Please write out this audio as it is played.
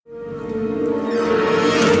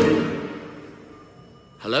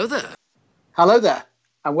Hello there. Hello there,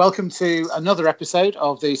 and welcome to another episode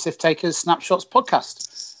of the Sith Takers Snapshots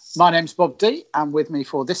podcast. My name's Bob D, and with me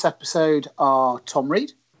for this episode are Tom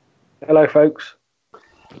Reed. Hello, folks.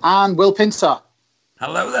 And Will Pinter.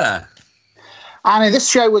 Hello there. And in this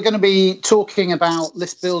show, we're going to be talking about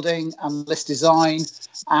list building and list design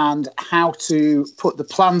and how to put the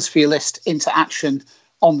plans for your list into action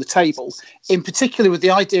on the table, in particular with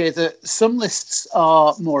the idea that some lists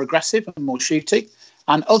are more aggressive and more shooty,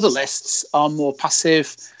 and other lists are more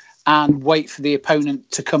passive and wait for the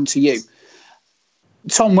opponent to come to you.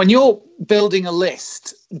 Tom, when you're building a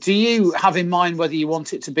list, do you have in mind whether you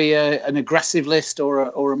want it to be an aggressive list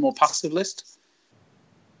or a more passive list?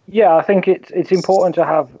 Yeah, I think it's important to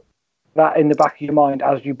have that in the back of your mind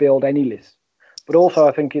as you build any list. But also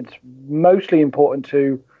I think it's mostly important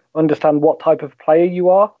to understand what type of player you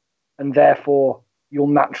are, and therefore you'll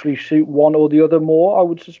naturally suit one or the other more, I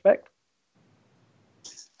would suspect.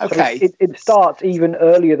 Okay. So it starts even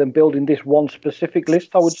earlier than building this one specific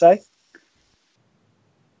list, I would say.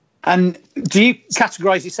 And do you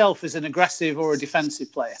categorise yourself as an aggressive or a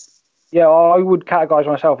defensive player? Yeah, I would categorise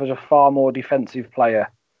myself as a far more defensive player.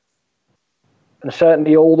 And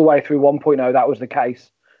certainly all the way through 1.0, that was the case.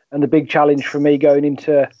 And the big challenge for me going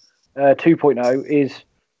into 2.0 is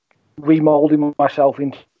remoulding myself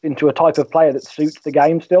into a type of player that suits the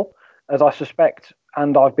game still. As I suspect,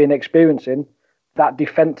 and I've been experiencing, that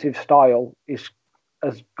defensive style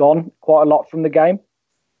has gone quite a lot from the game.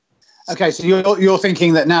 Okay, so you're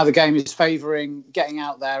thinking that now the game is favouring getting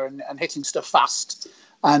out there and hitting stuff fast,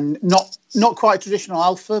 and not quite traditional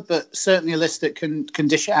alpha, but certainly a list that can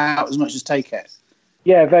dish it out as much as take it.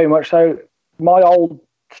 Yeah, very much so. My old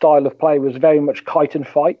style of play was very much kite and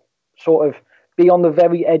fight, sort of be on the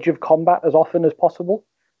very edge of combat as often as possible,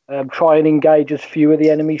 try and engage as few of the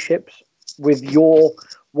enemy ships with your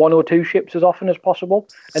one or two ships as often as possible.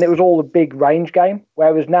 And it was all a big range game,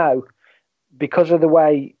 whereas now, because of the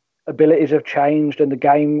way abilities have changed and the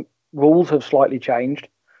game rules have slightly changed,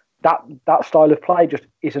 that style of play just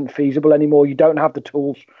isn't feasible anymore. You don't have the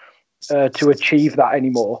tools to achieve that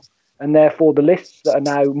anymore. And therefore, the lists that are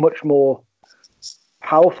now much more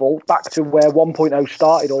powerful, back to where 1.0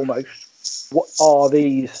 started almost, what are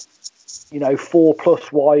these,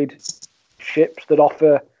 4+ wide ships that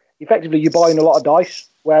offer, effectively, you're buying a lot of dice,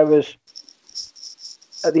 whereas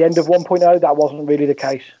at the end of 1.0, that wasn't really the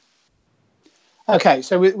case. Okay,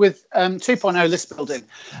 so with 2.0 list building,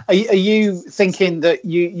 are you thinking that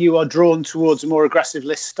you are drawn towards a more aggressive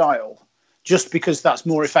list style just because that's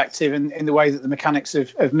more effective in the way that the mechanics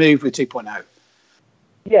have moved with 2.0?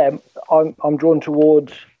 Yeah, I'm drawn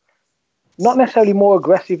towards not necessarily more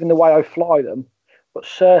aggressive in the way I fly them, but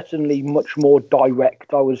certainly much more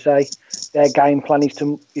direct, I would say. Their game plan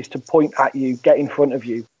is to point at you, get in front of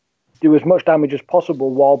you, do as much damage as possible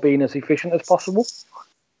while being as efficient as possible.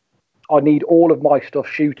 I need all of my stuff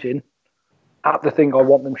shooting at the thing I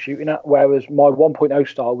want them shooting at, whereas my 1.0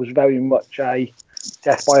 style was very much a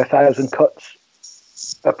death by 1,000 cuts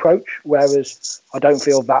approach, whereas I don't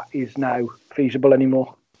feel that is now feasible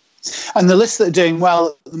anymore. And the lists that are doing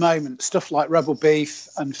well at the moment, stuff like Rebel Beef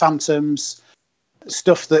and Phantoms,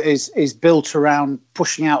 stuff that is built around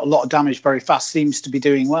pushing out a lot of damage very fast, seems to be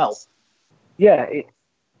doing well. Yeah,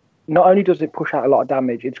 not only does it push out a lot of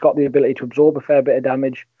damage, it's got the ability to absorb a fair bit of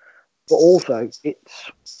damage, but also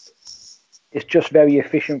it's just very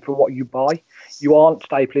efficient for what you buy. You aren't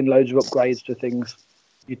stapling loads of upgrades to things.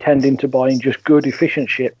 You're tending to buying just good,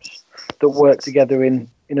 efficient ships that work together in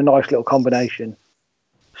a nice little combination.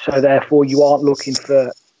 So therefore, you aren't looking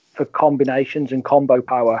for combinations and combo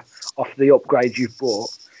power off the upgrades you've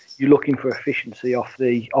bought. You're looking for efficiency off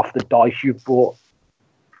the dice you've bought.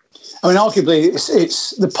 I mean, arguably,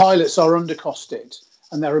 it's the pilots are undercosted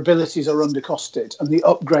and their abilities are undercosted and the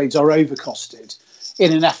upgrades are overcosted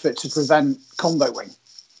in an effort to prevent comboing.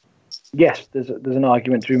 Yes, there's an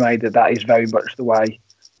argument to be made that is very much the way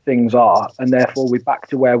things are, and therefore we're back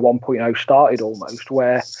to where 1.0 started almost,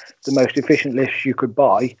 where the most efficient lists you could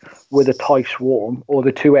buy were the TIE Swarm or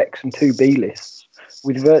the 2X and 2B lists,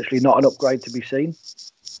 with virtually not an upgrade to be seen.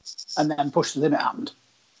 And then push the limit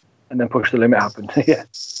happened. Yeah.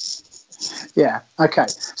 Yeah, okay.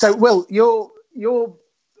 So, Will, you're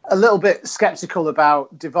a little bit sceptical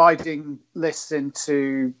about dividing lists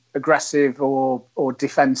into aggressive or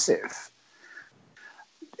defensive.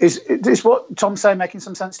 Is what Tom's saying making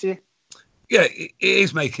some sense to you? Yeah, it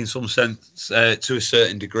is making some sense to a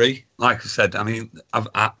certain degree. Like I said, I mean,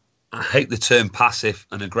 I hate the term passive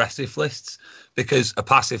and aggressive lists, because a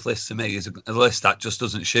passive list to me is a list that just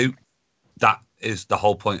doesn't shoot. That is the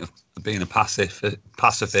whole point of being a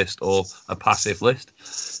pacifist or a passive list.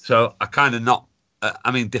 So I kind of not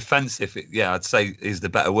I mean, defensive, yeah, I'd say is the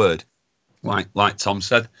better word, like Tom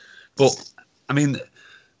said. But I mean,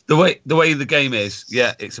 the way the game is,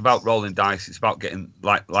 yeah, it's about rolling dice. It's about getting,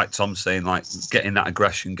 like Tom's saying, like getting that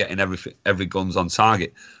aggression, getting every guns on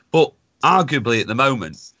target. But arguably at the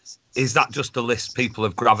moment, is that just a list people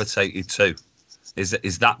have gravitated to?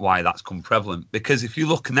 Is that why that's come prevalent? Because if you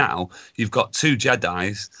look now, you've got 2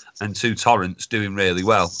 Jedis and 2 Torrents doing really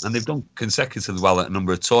well, and they've done consecutively well at a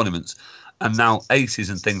number of tournaments. And now aces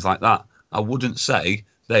and things like that, I wouldn't say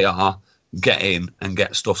they are get in and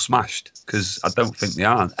get stuff smashed, because I don't think they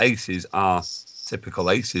are. Aces are typical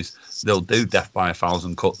aces. They'll do death by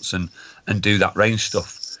 1,000 cuts and do that range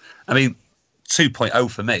stuff. I mean, 2.0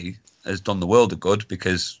 for me has done the world of good,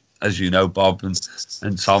 because as you know, Bob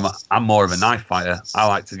and Tom, I'm more of a knife fighter. I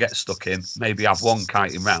like to get stuck in, maybe have one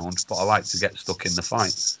kiting round, but I like to get stuck in the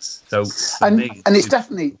fight. So,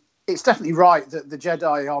 it's definitely right that the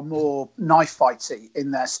Jedi are more knife fighty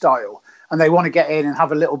in their style, and they want to get in and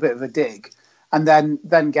have a little bit of a dig, and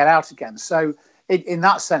then get out again. So, in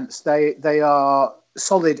that sense, they are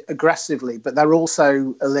solid aggressively, but they're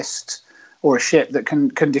also a list or a ship that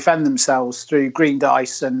can defend themselves through green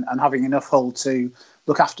dice and having enough hull to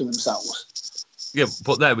look after themselves. Yeah,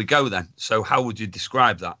 but there we go then. So how would you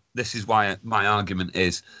describe that? This is why my argument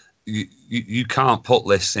is you can't put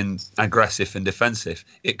lists in aggressive and defensive.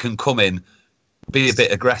 It can come in, be a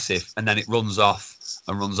bit aggressive, and then it runs off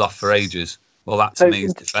for ages. Well, that to me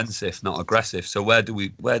is defensive, not aggressive. So where do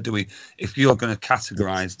we? If you're going to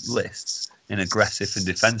categorise lists in aggressive and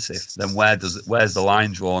defensive, then where's the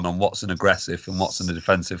line drawn on what's an aggressive and what's an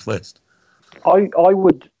defensive list? I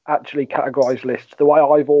would actually categorise lists the way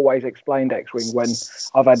I've always explained X-Wing when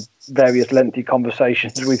I've had various lengthy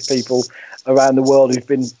conversations with people around the world who've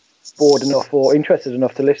been bored enough or interested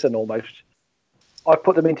enough to listen almost. I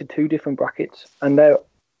put them into 2 different brackets, and the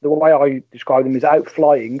way I describe them is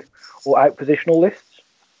outflying or outpositional lists.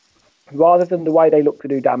 Rather than the way they look to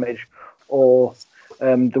do damage or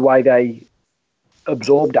the way they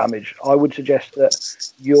absorb damage, I would suggest that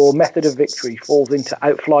your method of victory falls into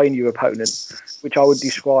outflying your opponent, which I would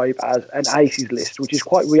describe as an aces list, which is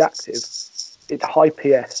quite reactive. It's high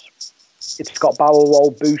PS. It's got barrel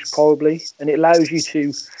roll boost probably, and it allows you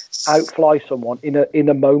to outfly someone in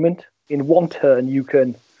a moment. In one turn, you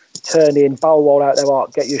can turn in, barrel roll out their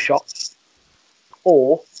arc, get your shots.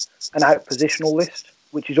 Or an outpositional list,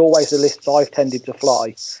 which is always the lists I've tended to fly,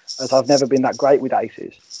 as I've never been that great with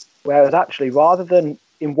aces. Whereas actually, rather than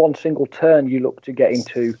in one single turn you look to get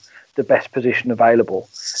into the best position available,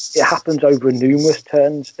 it happens over numerous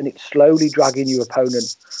turns, and it's slowly dragging your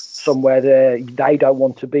opponent somewhere they don't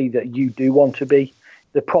want to be, that you do want to be.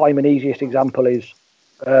 The prime and easiest example is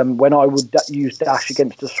when I would use dash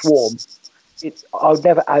against a swarm. I would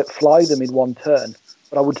never outfly them in one turn,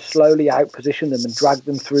 but I would slowly outposition them and drag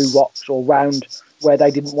them through rocks or round where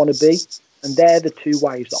they didn't want to be. And they're the 2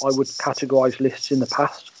 ways that I would categorise lists in the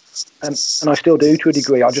past. And I still do to a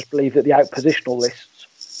degree. I just believe that the outpositional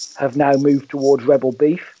lists have now moved towards Rebel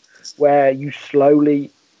Beef, where you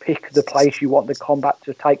slowly pick the place you want the combat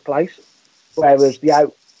to take place, whereas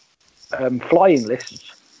the flying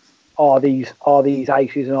lists are these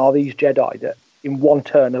aces and are these Jedi that in one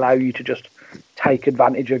turn allow you to just take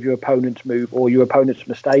advantage of your opponent's move or your opponent's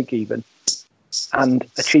mistake even, and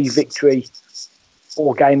achieve victory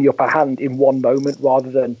or gain the upper hand in one moment rather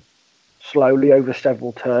than slowly over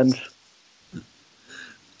several turns.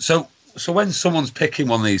 So when someone's picking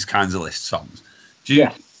one of these kinds of list songs, do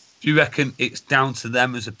you reckon it's down to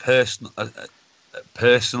them as a person,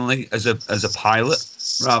 personally as a pilot,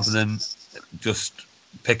 rather than just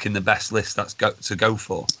picking the best list to go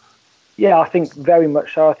for? Yeah, I think very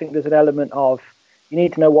much so. I think there's an element of you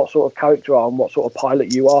need to know what sort of character you are and what sort of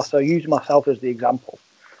pilot you are. So use myself as the example.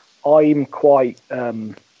 I'm quite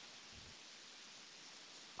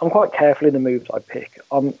careful in the moves I pick.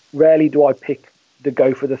 Rarely do I pick the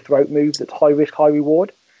go for the throat move that's high risk, high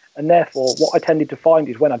reward. And therefore, what I tended to find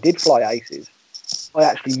is when I did fly aces, I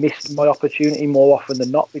actually missed my opportunity more often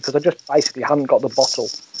than not, because I just basically hadn't got the bottle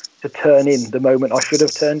to turn in the moment I should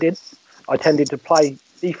have turned in. I tended to play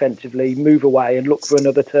defensively, move away and look for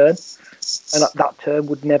another turn. And that turn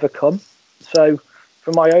would never come. So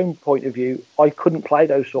from my own point of view, I couldn't play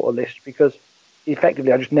those sort of lists because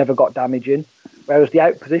effectively I just never got damage in. Whereas the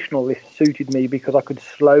outpositional list suited me because I could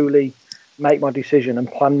slowly make my decision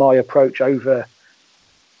and plan my approach over,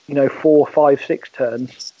 4, 5, 6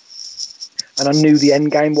 turns. And I knew the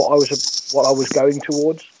end game, what I was going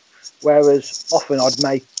towards. Whereas often I'd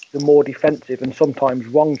make the more defensive and sometimes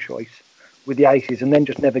wrong choice with the aces and then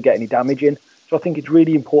just never get any damage in. So I think it's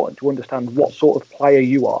really important to understand what sort of player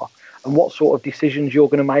you are and what sort of decisions you're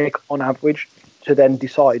going to make on average to then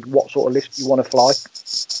decide what sort of list you want to fly.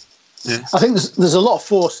 Yeah. I think there's a lot of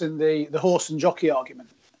force in the horse and jockey argument.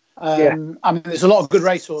 I mean, there's a lot of good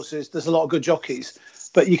racehorses, there's a lot of good jockeys,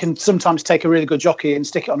 but you can sometimes take a really good jockey and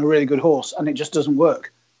stick it on a really good horse, and it just doesn't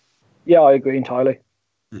work. Yeah, I agree entirely.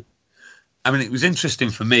 I mean, it was interesting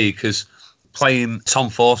for me because playing Tom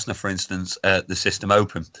Forstner, for instance, at the System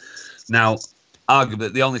Open. Now,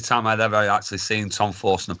 arguably, the only time I'd ever actually seen Tom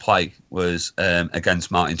Forstner play was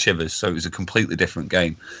against Martin Chivers, so it was a completely different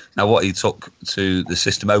game. Now, what he took to the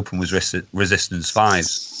System Open was Resistance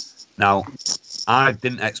 5s. Now, I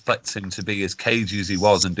didn't expect him to be as cagey as he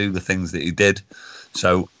was and do the things that he did.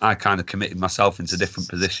 So I kind of committed myself into different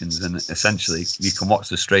positions, and essentially, you can watch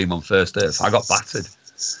the stream on First Earth. I got battered,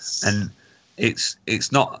 and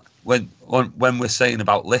it's not when we're saying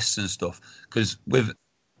about lists and stuff, because with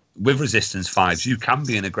Resistance 5s, you can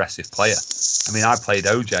be an aggressive player. I mean, I played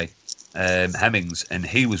OJ Hemmings, and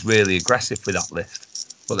he was really aggressive with that list.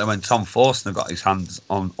 But then when Tom Forstner got his hands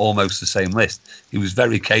on almost the same list, he was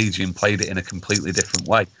very cagey and played it in a completely different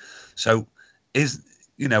way. So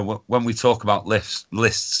when we talk about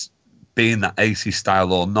lists being that AC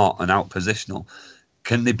style or not, and out positional,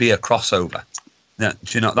 can they be a crossover? No,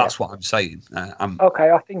 do you know, that's what I'm saying.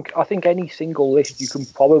 Okay, I think any single list you can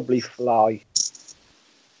probably fly,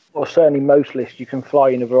 or certainly most lists you can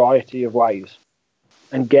fly in a variety of ways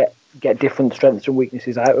and get different strengths and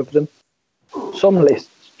weaknesses out of them. Some lists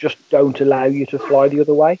just don't allow you to fly the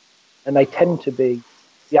other way, and they tend to be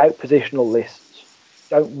the out positional lists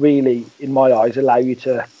don't really, in my eyes, allow you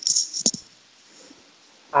to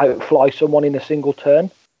outfly someone in a single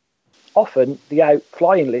turn. Often the out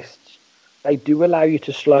flying lists, they do allow you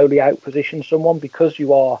to slowly outposition someone because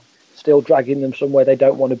you are still dragging them somewhere they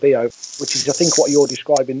don't want to be over, which is, I think, what you're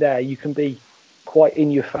describing there. You can be quite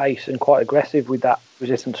in your face and quite aggressive with that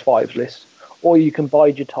Resistance 5s list, or you can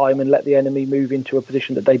bide your time and let the enemy move into a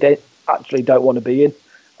position that they actually don't want to be in.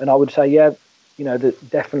 And I would say, that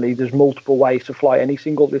definitely there's multiple ways to fly any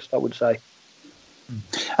single list, I would say.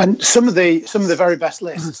 And some of the very best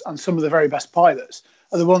lists and some of the very best pilots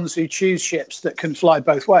are the ones who choose ships that can fly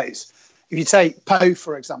both ways. If you take Poe,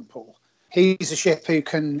 for example, he's a ship who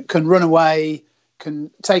can run away, can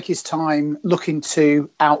take his time looking to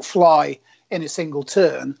outfly in a single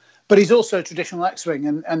turn, but he's also a traditional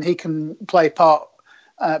X-wing, and he can play a part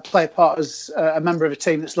as a member of a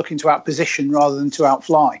team that's looking to outposition rather than to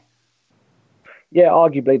outfly. Yeah,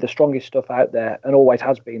 arguably the strongest stuff out there, and always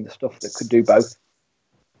has been, the stuff that could do both.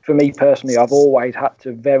 For me personally, I've always had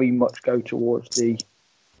to very much go towards the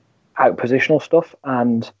outpositional stuff,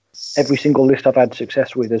 and every single list I've had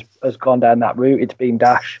success with has gone down that route. It's been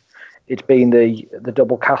Dash, it's been the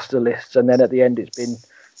double caster lists, and then at the end it's been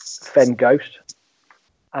Fen Ghost.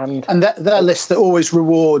 And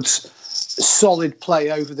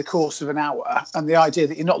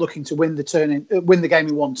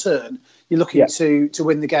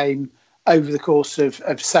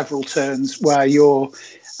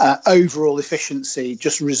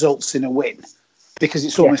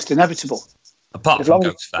Apart from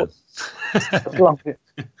Ghost Fen.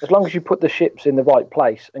 As long as you put the ships in the right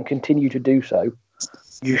place and continue to do so,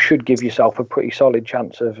 you should give yourself a pretty solid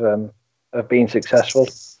chance of being successful.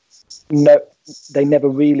 No, they never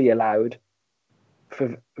really allowed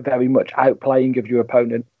for very much outplaying of your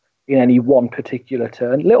opponent in any one particular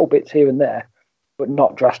turn. Little bits here and there, but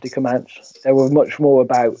not drastic amounts. They were much more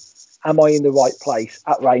about, am I in the right place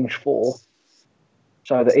at range 4,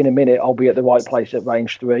 so that in a minute I'll be at the right place at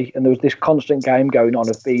range 3. And there was this constant game going on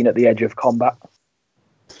of being at the edge of combat.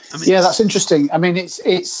 That's interesting. I mean, it's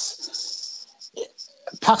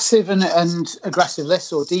passive and aggressive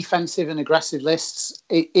lists, or defensive and aggressive lists.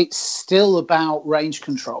 It's still about range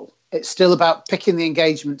control. It's still about picking the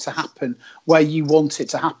engagement to happen where you want it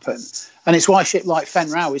to happen. And it's why a ship like Fen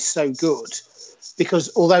Rao is so good, because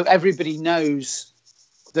although everybody knows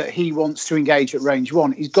that he wants to engage at range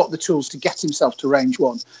 1, he's got the tools to get himself to range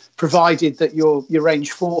 1, provided that your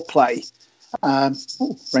range 4 play,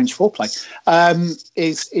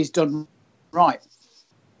 is done right.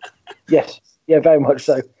 Yes, yeah, very much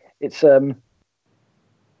so. It's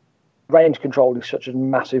range control is such a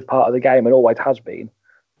massive part of the game, and always has been.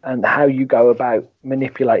 And how you go about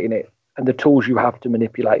manipulating it and the tools you have to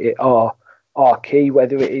manipulate it are key.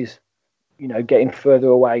 Whether it is, getting further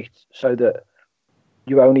away so that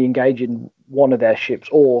you're only engaging one of their ships,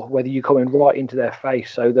 or whether you're coming right into their face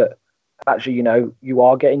so that actually, you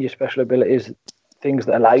are getting your special abilities, things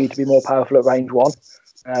that allow you to be more powerful at range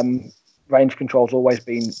 1. Range control's always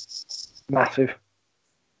been massive.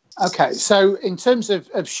 Okay, so in terms of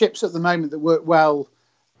ships at the moment that work well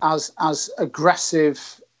as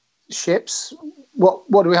aggressive ships, what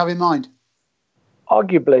do we have in mind?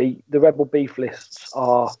 arguably the Rebel Beef lists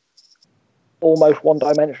are almost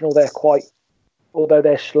one-dimensional. They're quite, although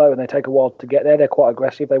they're slow and they take a while to get there, they're quite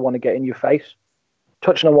aggressive. They want to get in your face.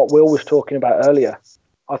 Touching on what Will was talking about earlier,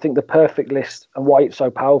 I think the perfect list and why it's so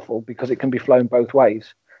powerful, because it can be flown both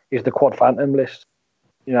ways, is the Quad Phantom list.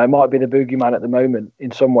 You know, it might be the boogeyman at the moment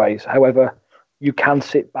in some ways. However, you can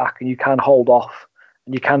sit back and you can hold off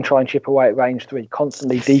and you can try and chip away at range 3,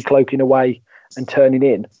 constantly decloaking away and turning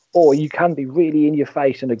in. Or you can be really in your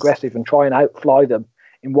face and aggressive and try and outfly them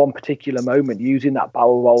in one particular moment using that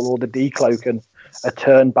barrel roll or the decloak and a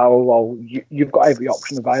turn barrel roll. You've got every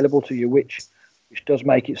option available to you, which does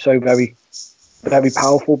make it so very, very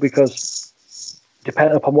powerful, because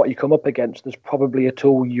depending upon what you come up against, there's probably a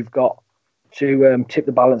tool you've got to tip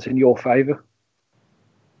the balance in your favour.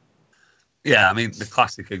 Yeah, I mean, the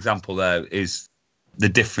classic example there is the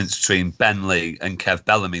difference between Ben Lee and Kev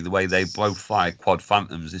Bellamy. The way they both fly Quad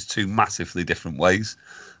Phantoms is two massively different ways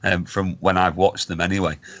from when I've watched them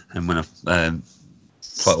anyway. And when I've played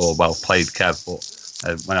Kev,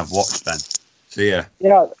 but when I've watched Ben. So, yeah.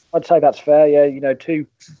 Yeah, I'd say that's fair. Yeah, you know, two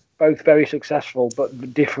both very successful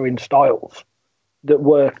but differing styles that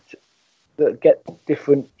worked, that get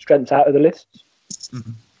different strengths out of the lists.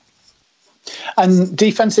 Mm-hmm. And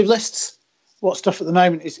defensive lists, what stuff at the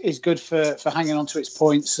moment is good for hanging on to its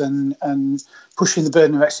points and pushing the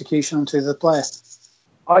burden of execution onto the player?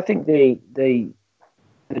 I think the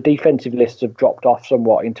defensive lists have dropped off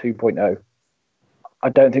somewhat in 2.0. I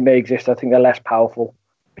don't think they exist. I think they're less powerful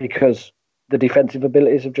because the defensive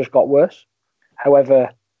abilities have just got worse.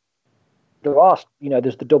 However,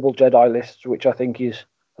 there's the double Jedi lists, which I think has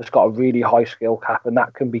got a really high skill cap, and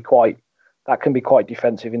that can be quite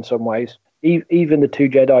defensive in some ways. Even the 2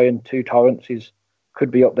 Jedi and 2 Torrents could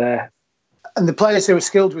be up there. And the players who are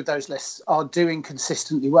skilled with those lists are doing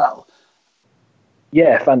consistently well.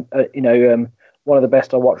 Yeah, one of the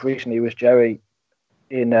best I watched recently was Jerry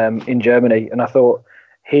in Germany, and I thought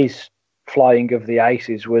his flying of the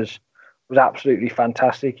aces was absolutely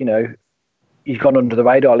fantastic. You know, he's gone under the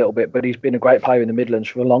radar a little bit, but he's been a great player in the Midlands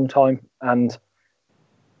for a long time, and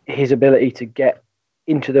his ability to get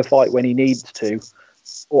into the fight when he needs to,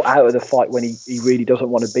 or out of the fight when he really doesn't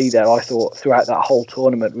want to be there, I thought throughout that whole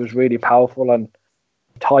tournament was really powerful, and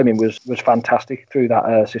timing was fantastic through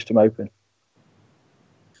that System Open.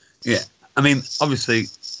 Yeah, I mean, obviously,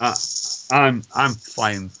 I'm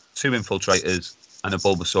flying 2 Infiltrators and a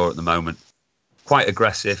Bulbasaur at the moment. Quite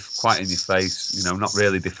aggressive, quite in your face, you know, not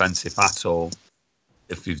really defensive at all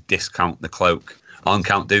if you discount the cloak on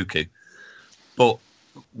Count Dooku. But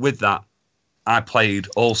with that, I played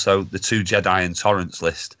also the 2 Jedi and Torrents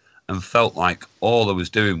list and felt like all I was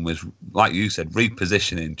doing was, like you said,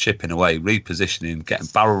 repositioning, chipping away, repositioning, getting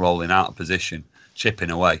barrel rolling out of position,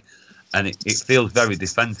 chipping away. And it feels very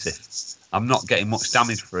defensive. I'm not getting much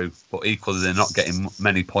damage through, but equally they're not getting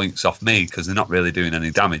many points off me because they're not really doing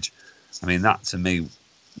any damage. I mean, that to me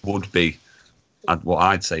would be what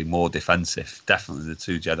I'd say more defensive. Definitely the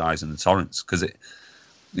 2 Jedis and the Torrents, because it's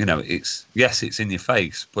in your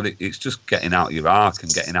face, but it's just getting out your arc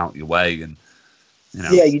and getting out your way, and you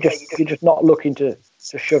know. Yeah, you're just not looking to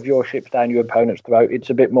shove your ships down your opponent's throat. It's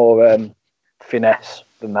a bit more finesse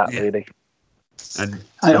than that, really. And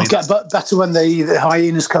it'll get better when the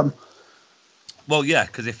hyenas come. Well, yeah,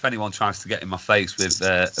 because if anyone tries to get in my face with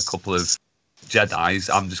a couple of Jedis,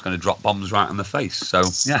 I'm just going to drop bombs right on the face. So,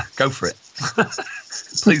 yeah, go for it.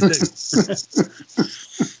 Please do.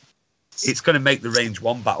 It's going to make the range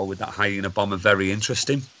 1 battle with that hyena bomber very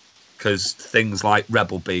interesting, because things like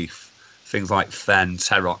Rebel Beef, things like Fen,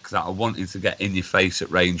 Terok that are wanting to get in your face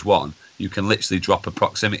at range 1, you can literally drop a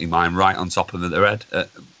proximity mine right on top of their head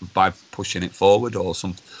by pushing it forward or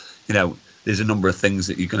some. You know, there's a number of things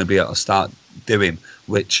that you're going to be able to start doing,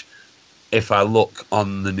 which, if I look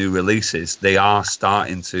on the new releases, they are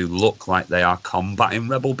starting to look like they are combating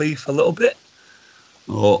Rebel Beef a little bit.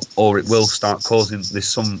 Or it will start causing, there's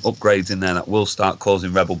some upgrades in there that will start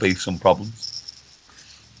causing Rebel Beef some problems.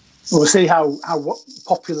 We'll see how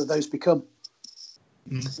popular those become.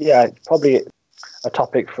 Yeah, it's probably a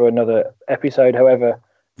topic for another episode. However,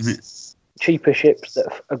 cheaper ships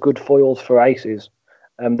that are good foils for aces,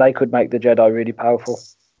 they could make the Jedi really powerful.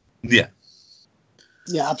 Yeah.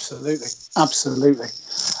 Yeah, absolutely. Absolutely.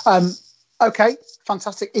 Okay,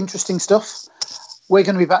 fantastic, interesting stuff. We're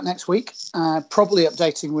going to be back next week, probably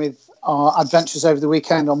updating with our adventures over the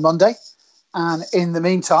weekend on Monday. And in the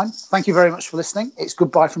meantime, thank you very much for listening. It's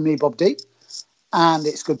goodbye from me, Bob D. And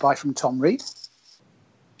it's goodbye from Tom Reed.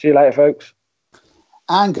 See you later, folks.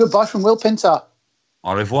 And goodbye from Will Pintar.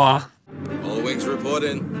 Au revoir. All wings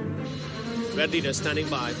reporting. Red leader standing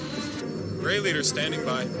by. Gray leader standing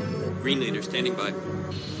by. Green leader standing by.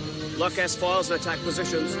 Lock S files and attack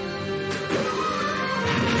positions.